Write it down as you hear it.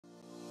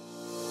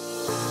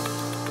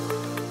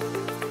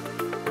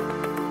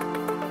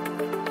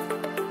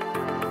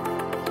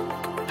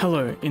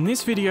Hello, in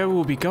this video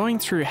we'll be going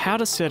through how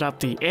to set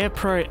up the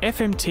Aerpro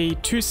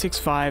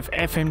FMT265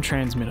 FM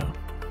transmitter.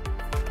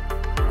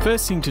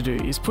 First thing to do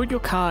is put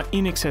your car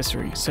in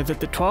accessories so that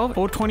the 12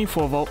 or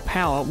 24 volt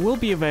power will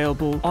be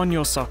available on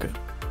your socket.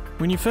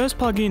 When you first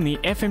plug in the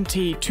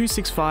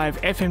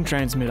FMT265 FM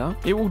transmitter,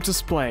 it will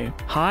display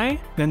high,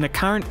 then the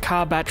current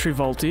car battery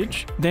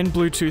voltage, then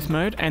Bluetooth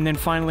mode, and then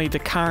finally the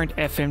current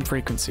FM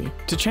frequency.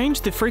 To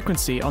change the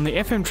frequency on the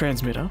FM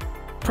transmitter,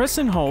 press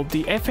and hold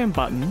the FM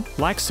button,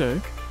 like so,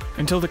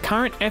 until the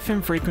current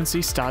FM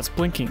frequency starts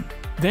blinking.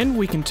 Then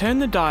we can turn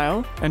the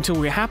dial until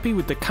we're happy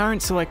with the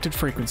current selected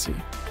frequency.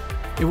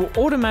 It will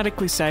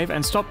automatically save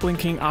and stop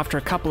blinking after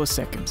a couple of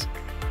seconds.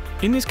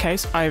 In this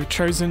case, I have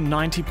chosen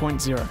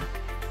 90.0.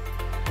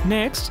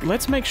 Next,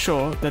 let's make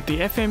sure that the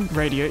FM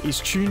radio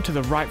is tuned to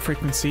the right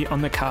frequency on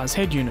the car's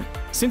head unit.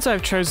 Since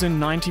I've chosen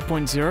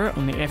 90.0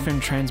 on the FM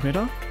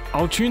transmitter,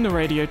 I'll tune the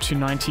radio to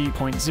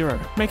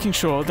 90.0, making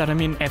sure that I'm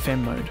in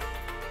FM mode.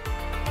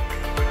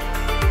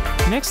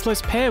 Next,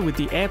 let's pair with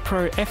the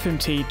Aerpro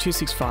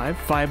FMT265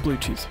 via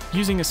Bluetooth,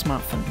 using a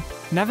smartphone.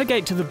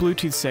 Navigate to the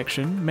Bluetooth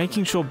section,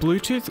 making sure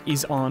Bluetooth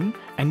is on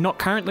and not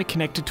currently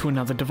connected to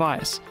another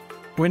device.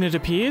 When it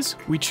appears,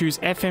 we choose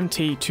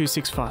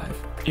FMT265.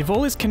 If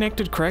all is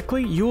connected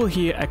correctly, you will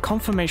hear a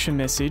confirmation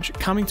message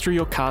coming through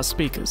your car's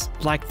speakers,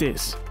 like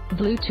this.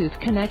 Bluetooth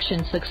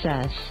connection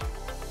success.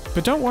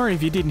 But don't worry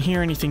if you didn't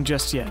hear anything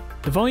just yet.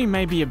 The volume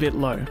may be a bit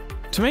low.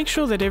 To make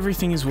sure that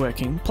everything is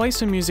working, play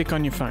some music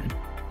on your phone.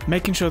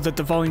 Making sure that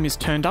the volume is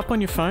turned up on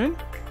your phone,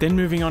 then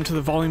moving on to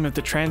the volume of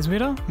the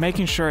transmitter,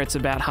 making sure it's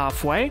about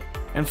halfway,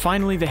 and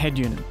finally the head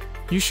unit.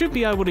 You should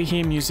be able to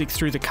hear music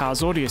through the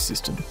car's audio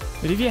system.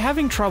 But if you're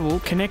having trouble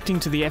connecting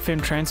to the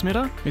FM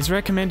transmitter, it's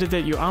recommended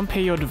that you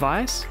unpair your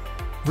device,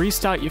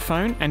 restart your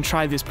phone, and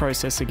try this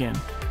process again.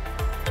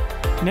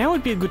 Now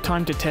would be a good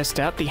time to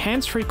test out the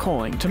hands-free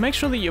calling to make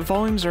sure that your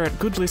volumes are at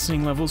good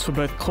listening levels for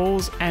both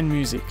calls and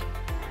music.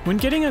 When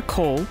getting a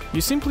call,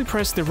 you simply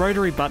press the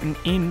rotary button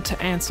in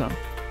to answer.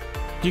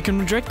 You can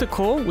reject the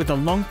call with a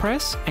long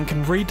press and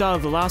can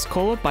redial the last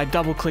caller by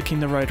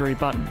double-clicking the rotary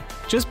button.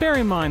 Just bear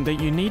in mind that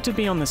you need to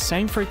be on the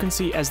same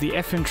frequency as the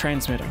FM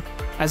transmitter,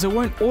 as it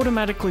won't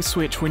automatically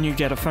switch when you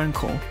get a phone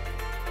call.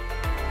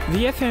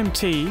 The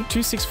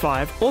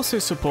FMT265 also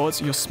supports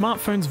your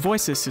smartphone's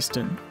voice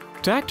assistant.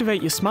 To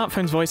activate your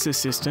smartphone's voice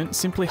assistant,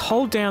 simply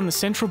hold down the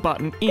central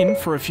button in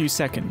for a few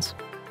seconds.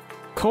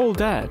 Call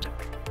Dad.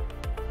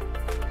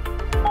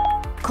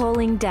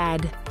 Calling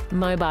Dad.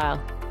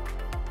 Mobile.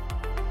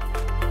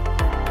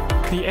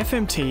 The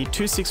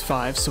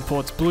FMT265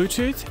 supports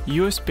Bluetooth,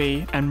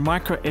 USB, and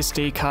micro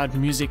SD card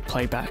music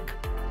playback.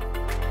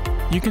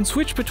 You can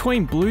switch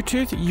between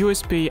Bluetooth,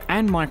 USB,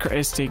 and micro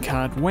SD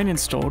card when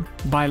installed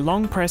by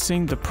long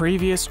pressing the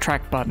previous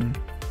track button.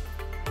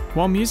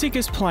 While music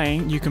is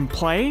playing, you can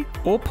play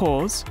or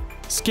pause,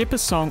 skip a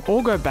song,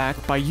 or go back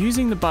by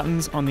using the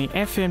buttons on the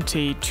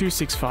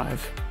FMT265.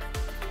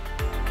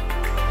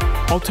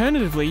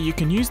 Alternatively, you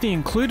can use the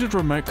included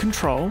remote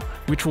control,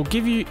 which will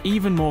give you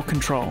even more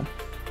control.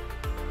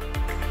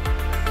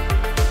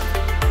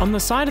 On the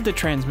side of the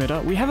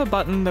transmitter, we have a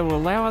button that will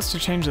allow us to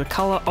change the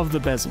color of the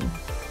bezel.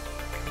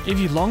 If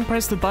you long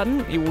press the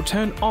button, it will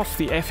turn off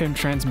the FM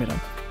transmitter.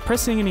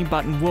 Pressing any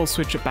button will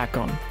switch it back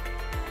on.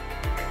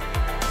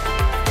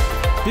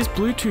 This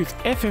Bluetooth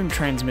FM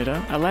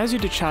transmitter allows you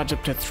to charge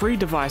up to 3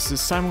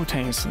 devices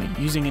simultaneously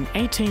using an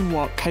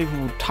 18-watt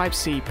capable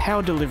Type-C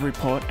power delivery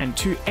port and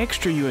 2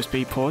 extra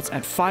USB ports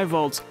at 5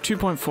 volts,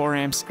 2.4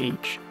 amps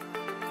each.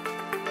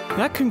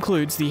 That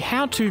concludes the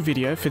how-to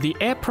video for the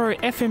Aerpro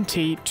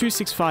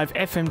FMT265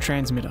 FM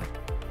transmitter.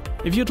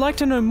 If you'd like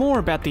to know more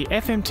about the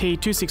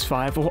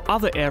FMT265 or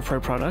other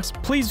Aerpro products,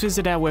 please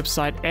visit our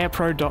website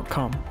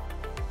aerpro.com.